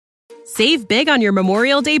Save big on your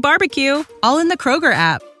Memorial Day barbecue, all in the Kroger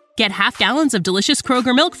app. Get half gallons of delicious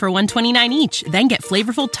Kroger milk for $1.29 each. Then get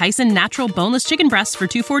flavorful Tyson natural boneless chicken breasts for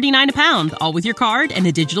 $2.49 a pound, all with your card and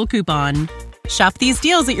a digital coupon. Shop these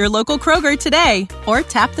deals at your local Kroger today, or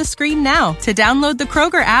tap the screen now to download the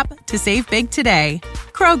Kroger app to save big today.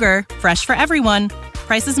 Kroger, fresh for everyone.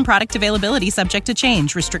 Prices and product availability subject to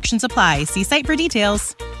change. Restrictions apply. See site for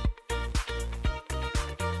details.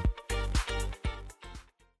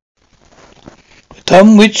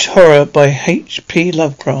 Dunwich Horror by H.P.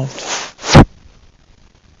 Lovecraft.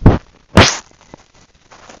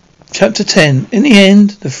 Chapter 10. In the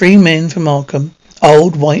end, the three men from Arkham,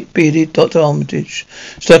 old, white-bearded Dr. Armitage,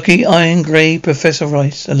 stocky, iron-grey Professor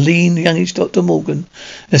Rice, and lean, youngish Dr. Morgan,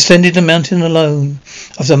 ascended the mountain alone.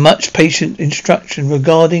 After much patient instruction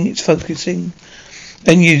regarding its focusing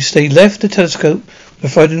and use, they left the telescope with the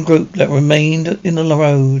frightened group that remained in the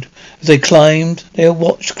road. As they climbed, they were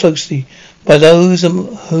watched closely by those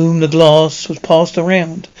whom the glass was passed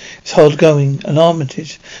around. It was hard going, and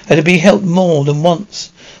Armitage had to be helped more than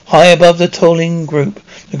once. High above the toiling group,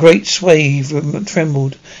 the great swathe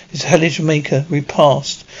trembled. His hellish maker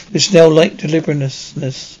repassed with snail-like deliberateness.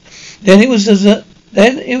 Then it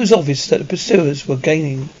was obvious that the pursuers were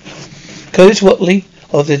gaining. Curtis Watley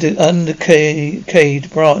of the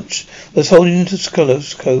undecayed branch was holding the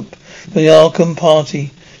telescope for the Arkham party.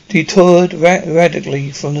 Detoured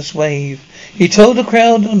radically from the swathe. He told the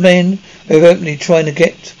crowd of men who were openly trying to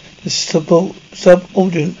get the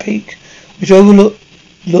subordinate peak, which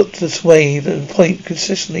overlooked the swathe at a point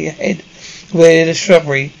consistently ahead where the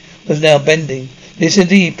shrubbery was now bending. This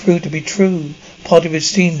indeed proved to be true. The party was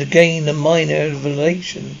seen to gain a minor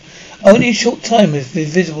revelation. Only a short time of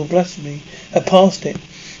invisible blasphemy had passed it,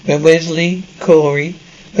 when Wesley Corey,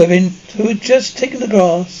 who had just taken the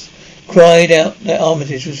grass, cried out that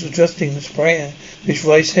Armitage was adjusting the sprayer which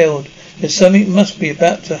Rice held, that something must be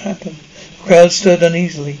about to happen. The crowd stirred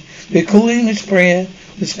uneasily. Recalling the sprayer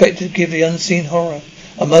was expected to give the unseen horror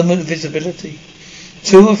a moment of visibility.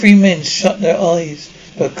 2 or 3 men shut their eyes,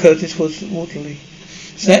 but Curtis Watley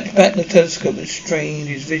snatched back the telescope and strained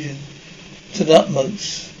his vision to the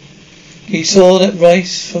utmost. He saw that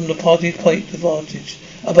Rice from the party's point of vantage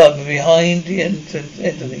above and behind the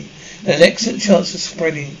enemy had an excellent chance of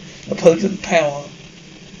spreading a potent power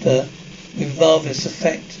with marvellous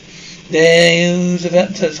effect. Those about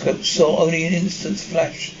the telescope saw only an instant's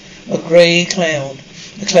flash, a grey cloud,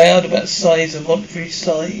 a cloud about the size of Monterey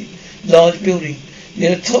large building.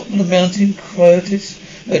 Near the top of the mountain, Curtis,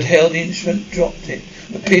 who had held the instrument, dropped it.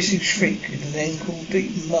 A piercing shriek into the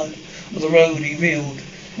ankle-deep mud of the road he reeled,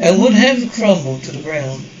 and would have crumbled to the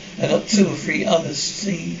ground, and not 2 or 3 others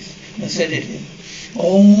seized and steadied him.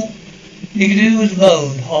 All he could do was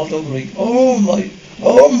moan, half audibly, Oh my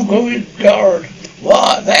good God!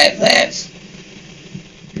 What? That's...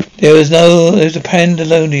 There was a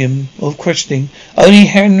pandemonium of questioning. Only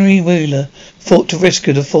Henry Wheeler fought to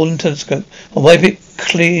rescue the fallen telescope and wipe it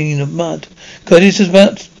clean of mud. Curtis was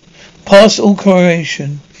about past all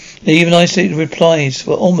correlation. The even isolated replies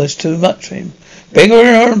were almost too much for him. Bigger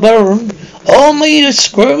and better, all made of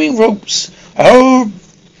squirming ropes. Are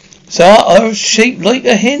shaped like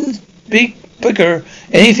a hen, bigger.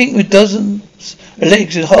 Anything with dozens of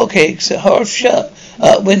legs and hog eggs that half shut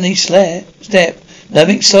up when they step.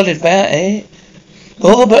 Nothing solid about it.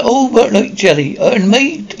 All but like jelly, and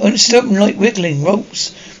made uncertain like wiggling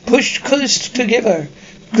ropes, pushed close together.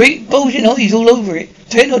 Great bulging eyes all over it.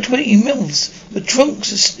 10 or 20 mouths with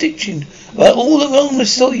trunks of stitching about all along the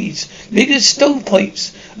sides, big as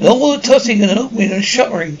stovepipes, and all the tossing and opening and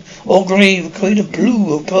shuttering, all grey with kind of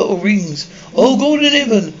blue or purple rings, all golden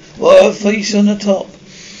heaven, with a face on the top.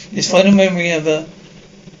 His final memory of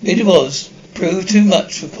it was proved too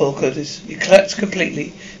much for poor Curtis. He collapsed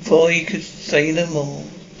completely before he could say more.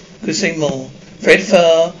 Fred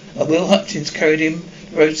Farr and Will Hutchins carried him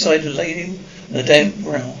to the roadside and laid him on the damp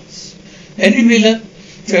grass. Henry Miller,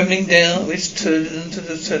 trembling down, turned to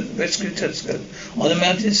the rescue telescope on the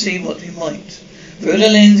mountain to see what he might. Through the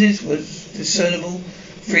lenses was discernible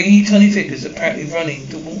 3 tiny figures apparently running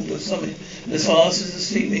toward the summit as fast as the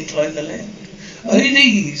steep incline allowed. Only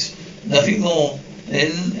these, nothing more.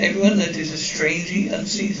 Then everyone noticed a strangely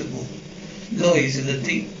unseasonable noise in the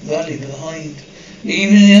deep valley behind.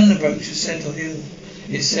 Even in the underbrush of Central Hill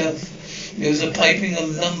itself, there was a piping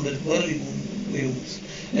of numbered whirlwheels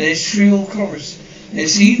and a shrill chorus. It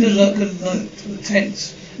seemed like a note of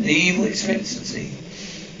tense and evil expectancy.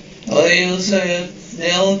 I also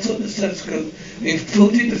now took the telescope. We've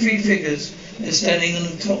plotted the 3 figures and standing on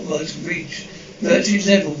the topmost ridge, virtually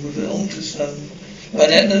level with an altar stone, but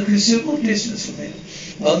at a considerable distance from it.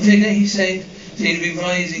 One figure, he said, seemed to be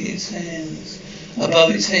raising its hands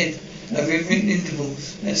above its head at rhythmic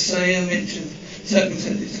intervals. As Sayer mentioned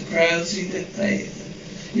circumstances, the crowd seemed to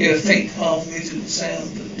hear a faint half-musical sound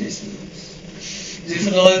from the distance, as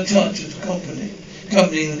if a low touch was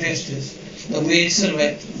accompanying the gestures. A weird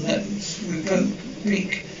silhouette on that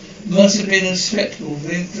peak must have been a spectacle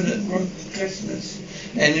of infinite grotesqueness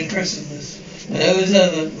and impressiveness, and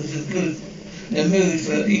whoever was in a mood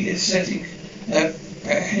for aesthetic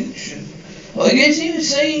apprehension. I guess he was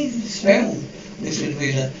saying spell, whispered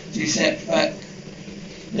Wheeler, as he snapped back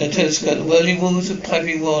the telescope. The whirling walls were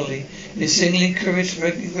piping wildly in a singly curious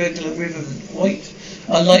regular rhythm, quite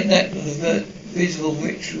unlike that of a visible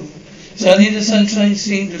ritual. Suddenly the sunshine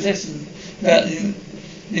seemed to lessen without the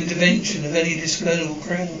intervention of any discernible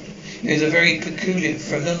crowd. It was a very peculiar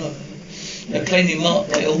phenomenon, and plainly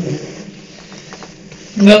marked by all.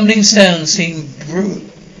 Rumbling sounds seemed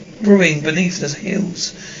brewing beneath the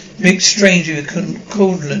hills, mixed strangely with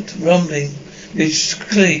concordant rumbling, which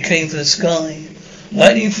clearly came from the sky.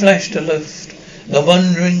 Lightning flashed aloft. The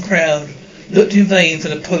wondering crowd looked in vain for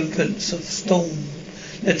the portents of storm.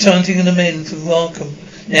 The chanting of the men from Markham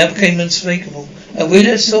now became unspeakable. A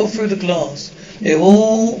Wheeler saw through the glass. They were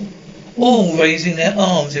all raising their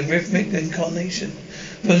arms in rhythmic incarnation.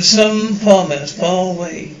 From some farmhouse far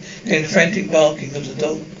away came the frantic barking of the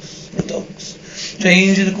dogs.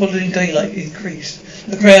 Change in the quality of daylight increased.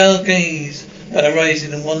 The crowd gazed at the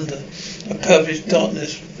rising in wonder. A purplish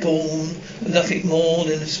darkness born of nothing more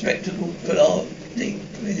than a spectacle deep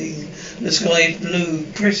beneath. The sky blue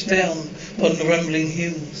pressed down upon the rumbling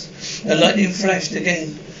hills. The lightning flashed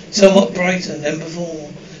again, somewhat brighter than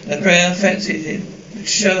before. The crowd fancied it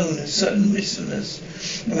shone a certain mistiness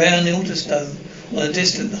around the altar stone on a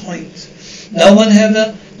distant height. No one had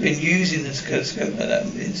ever been using the telescope at that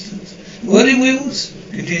instant. Whirling wheels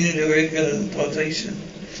continued their regular pulsation.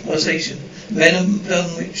 Men of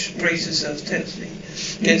Dunwich braced themselves tensely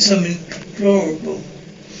against some implorable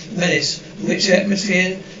menace in which the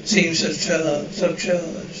atmosphere seemed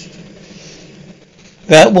subcharged.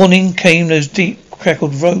 Without warning came those deep,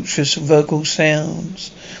 crackled, raucous vocal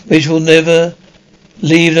sounds, which will never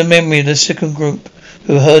leave the memory of the sickened group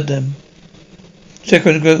who heard them.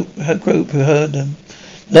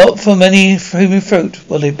 Not from any human throat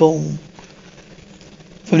were they born.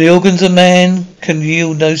 From the organs of man can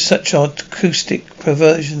yield no such acoustic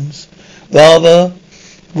perversions. Rather,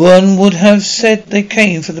 one would have said they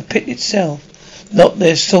came from the pit itself. Had not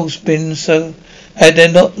their souls been so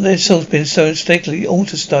stately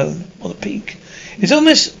altar stone on the peak. It's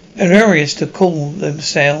almost erroneous to call them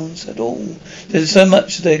sounds at all. There's so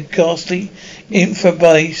much their ghastly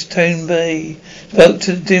infrabass tone bay spoke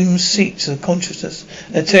to the dim seats of consciousness,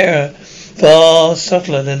 a terror far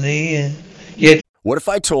subtler than the ear. Yet what if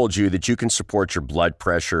I told you that you can support your blood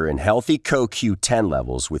pressure and healthy CoQ10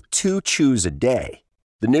 levels with 2 chews a day?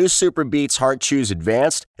 The new Super Beats Heart Chews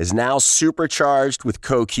Advanced is now supercharged with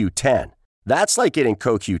CoQ10. That's like getting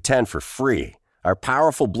CoQ10 for free. Our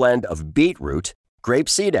powerful blend of beetroot,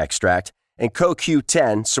 grapeseed extract, and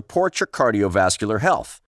CoQ10 supports your cardiovascular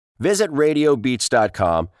health. Visit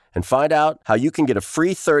radiobeats.com and find out how you can get a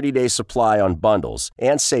free 30-day supply on bundles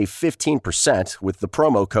and save 15% with the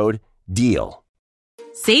promo code DEAL.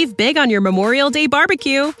 Save big on your Memorial Day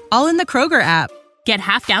barbecue, all in the Kroger app. Get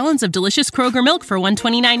half gallons of delicious Kroger milk for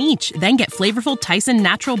 $1.29 each. Then get flavorful Tyson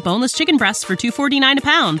natural boneless chicken breasts for $2.49 a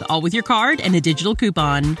pound, all with your card and a digital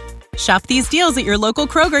coupon. Shop these deals at your local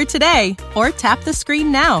Kroger today, or tap the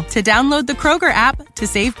screen now to download the Kroger app to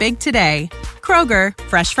save big today. Kroger,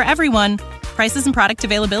 fresh for everyone. Prices and product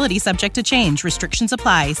availability subject to change. Restrictions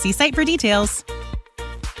apply. See site for details.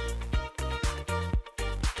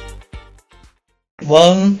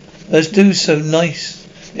 One must do so nice.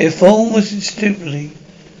 Their form was distinctly,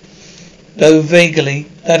 though vaguely,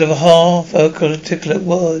 that of half-articulate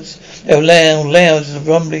words. They were loud as the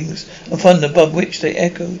rumblings and thunder above which they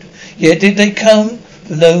echoed. Yet did they come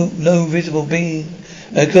from no visible being?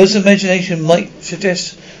 And because imagination might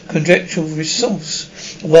suggest conjectural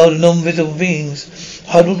resource, while the non-visible beings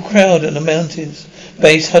huddled crowd at the mountain's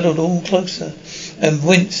base huddled all closer and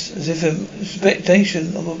winced as if in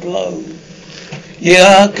expectation of a blow.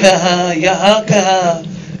 Yakaha, Yakaha,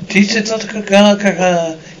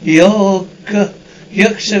 Titatatakakaha, Yoka,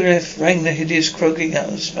 Yuxaref, rang the hideous croaking out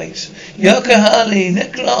of space. Yakahali,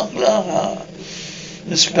 Neklaklaha.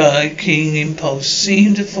 The spiking impulse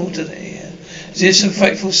seemed to falter the air, as if some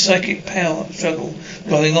frightful psychic power struggle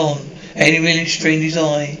going on. And he really strained his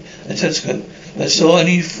eye at the telescope, but saw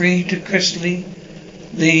only 3 decrescently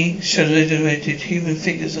silhouetted human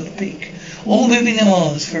figures on the peak, all moving their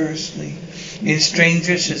arms furiously in strange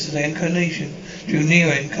gestures as their incarnation drew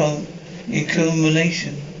nearer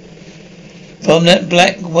accumulation. From that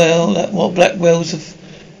black well, what black wells of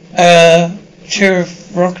our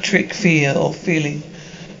cherotic fear or feeling,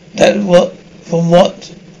 from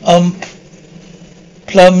what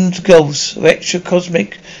plumbed gulfs of extra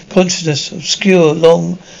cosmic consciousness, obscure,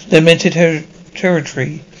 long lamented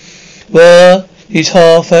territory, were his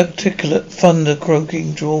half-articulate thunder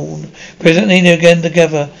croaking drawn. Presently they again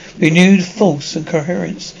together, renewed force and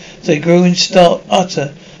coherence, as they grew in stark,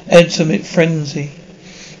 utter, intimate frenzy.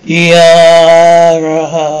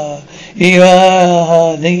 Yara,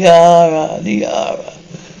 Yara, Niara, Niara.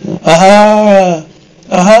 Ahara,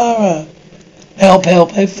 Ahara. Help,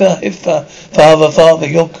 help, Hiffa, Father,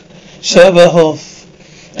 Yok, Serverhoff.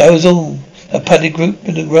 That was all. A padded group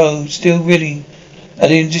in the road, still reeling at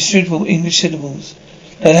the indistinguishable English syllables.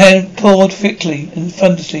 That hand poured thickly and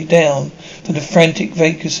thunderously down from the frantic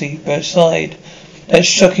vacancy beside that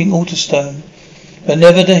shocking Autostone, but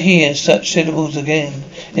never to hear such syllables again.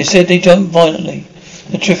 Instead they jumped violently.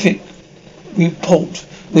 The terrific report,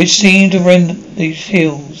 which seemed to rend these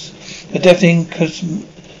hills, a deafening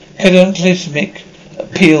cataclysmic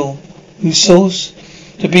appeal, whose source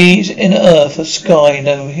to be in earth or sky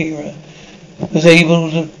no hearer was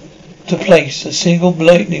able to place a single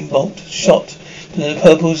lightning bolt shot from the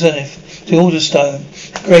purple zenith to Alderstone.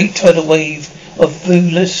 A great tidal wave of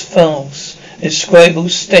viewless false indescribable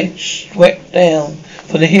stench swept down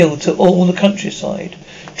from the hill to all the countryside.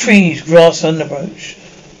 Trees, grass, underbrush.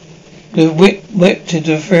 The whipped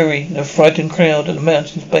into a fury, and a frightened crowd at the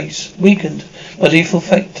mountain's base, weakened by the lethal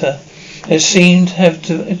factor that seemed to have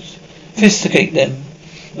to investigate them,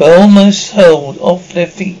 but almost hurled off their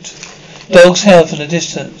feet. Dogs howled from the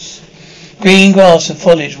distance. Green grass and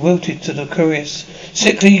foliage wilted to the curious,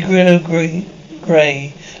 sickly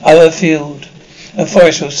grey over field, and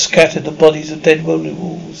forest was scattered the bodies of dead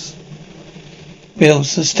wolves. The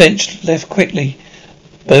stench left quickly,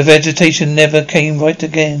 but the vegetation never came right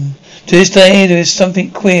again. To this day there is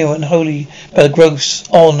something queer and unholy about the growths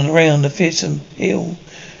on and around the fearsome hill.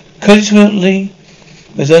 Consequently,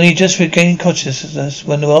 was only just regaining consciousness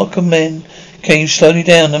when the Arkham men came slowly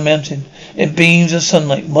down the mountain in beams of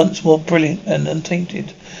sunlight once more brilliant and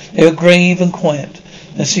untainted. They were grave and quiet,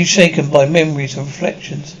 and seemed shaken by memories and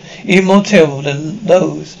reflections, even more terrible than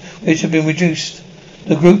those which had been reduced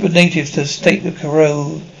the group of natives to a state of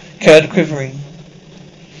cowed quivering.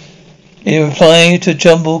 In reply to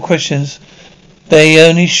jumbled questions, they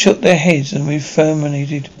only shook their heads and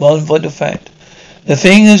reaffirmed one vital fact. The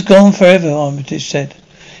thing has gone forever, Armitage said.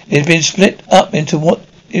 It had been split up into what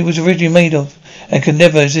it was originally made of, and could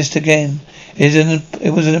never exist again.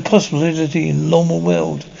 It was an impossibility in the normal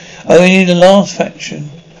world. Only the last faction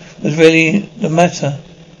was really the matter.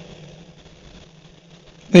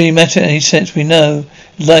 Really matter in any sense we know.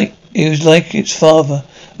 It was like its father.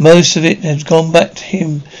 Most of it had gone back to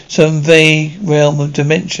him, some vague realm of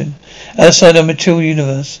dimension, outside our material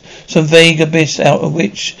universe, some vague abyss out of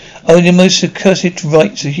which only the most accursed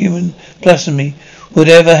rites of human blasphemy would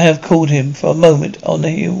ever have called him for a moment on the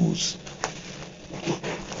hills.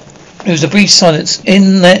 There was a brief silence.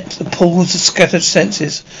 In that, the pools of scattered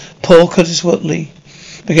senses, poor Curtis Watley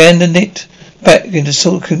began to knit back into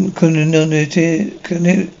sort of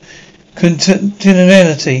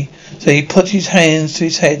continuity. So he put his hands to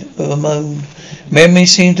his head with a moan. Memory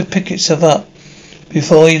seemed to pick itself up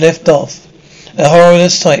before he left off. A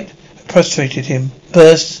horrorless sight prostrated him,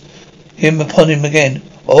 burst him upon him again.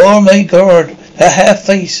 Oh my God! That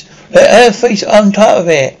half-face on top of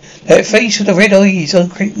it. That face with the red eyes,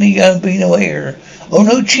 uncrinkly and being aware. Oh,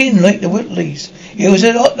 no chin like the Whitleys. It was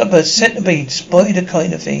an octopus, centipede, spider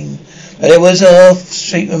kind of thing. But there was a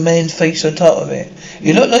half-shape of man's face on top of it.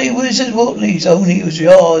 It looked like it was his Whitley's, only it was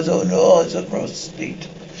yours across the street.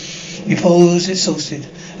 He paused, exhausted,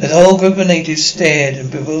 as the whole group of natives stared in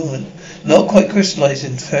bewilderment, not quite crystallized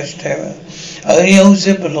in fresh terror. Only old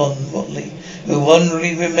Zebulon Whitley, who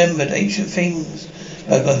wonderingly remembered ancient things,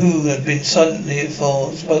 like who had been silently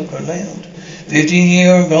before spoke aloud. 15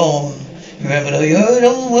 years gone. You remember, you heard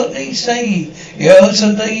old Whitley say, you heard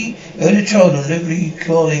someday, you heard a child on liberty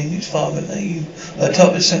calling his father's name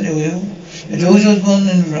atop the centre wheel. And George Osborne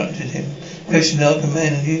interrupted him, questioning like a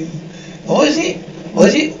man and you. What was it?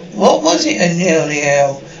 What was it?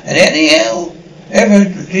 Anyhow? Ever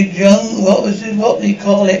did young, what they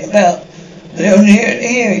call it about? They only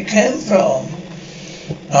here it came from.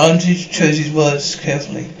 Armitage chose his words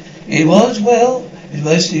carefully. It was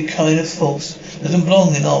mostly a kind of force that doesn't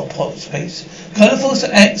belong in our pot space. A kind of force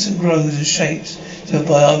that acts and grows and shapes so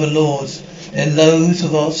by other laws than those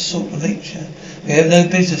of our sort of nature. We have no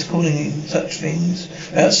business calling in such things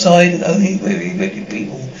outside, and only very wicked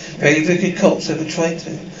people, very wicked cults ever tried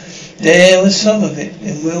to. There was some of it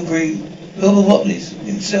in Wilbur Watley's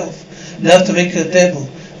himself, enough to make a devil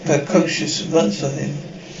precocious monster of him,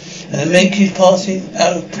 and to make his passing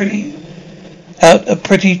out a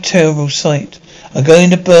pretty terrible sight. I'm going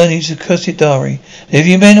to burn his accursed diary. If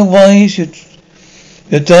you men are wise, you'd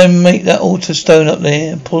make that altar stone up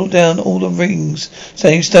there and pull down all the rings,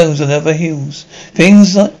 saying stones on other hills.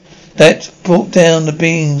 Things like that brought down the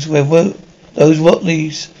beings where those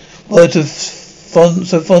Watleys were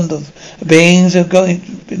so fond of. The beings are going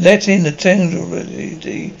to let in the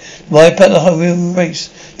tendency, wipe out the whole human race,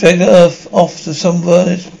 drag the earth off to some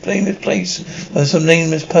blameless place for some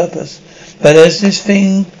nameless purpose. But as to this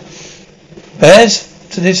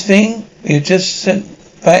thing, we have just sent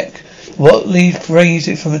back what Leaf raised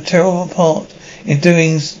it from a terrible part in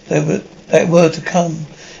doings that were to come.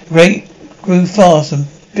 Rate grew fast and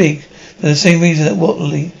big for the same reason that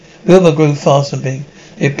Wilbur grew fast and big.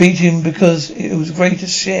 It beat him because it was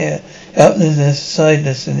greatest share outness,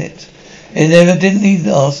 sideness in it. It never didn't need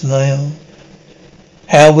arsenal.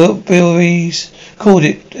 How Bill Reeves called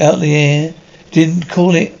it out the air. He didn't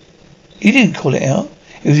call it out.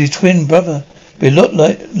 It was his twin brother. But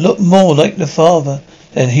it looked more like the father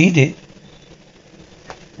than he did.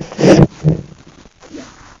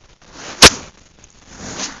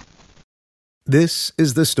 This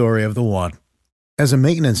is the story of the one. As a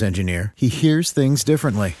maintenance engineer, he hears things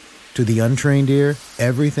differently. To the untrained ear,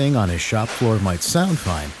 everything on his shop floor might sound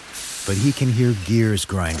fine, but he can hear gears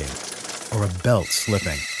grinding or a belt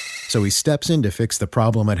slipping. So he steps in to fix the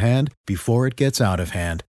problem at hand before it gets out of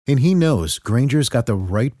hand. And he knows Granger's got the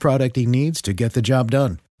right product he needs to get the job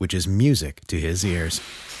done, which is music to his ears.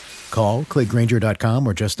 Call, click Grainger.com,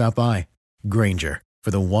 or just stop by. Grainger,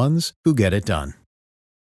 for the ones who get it done.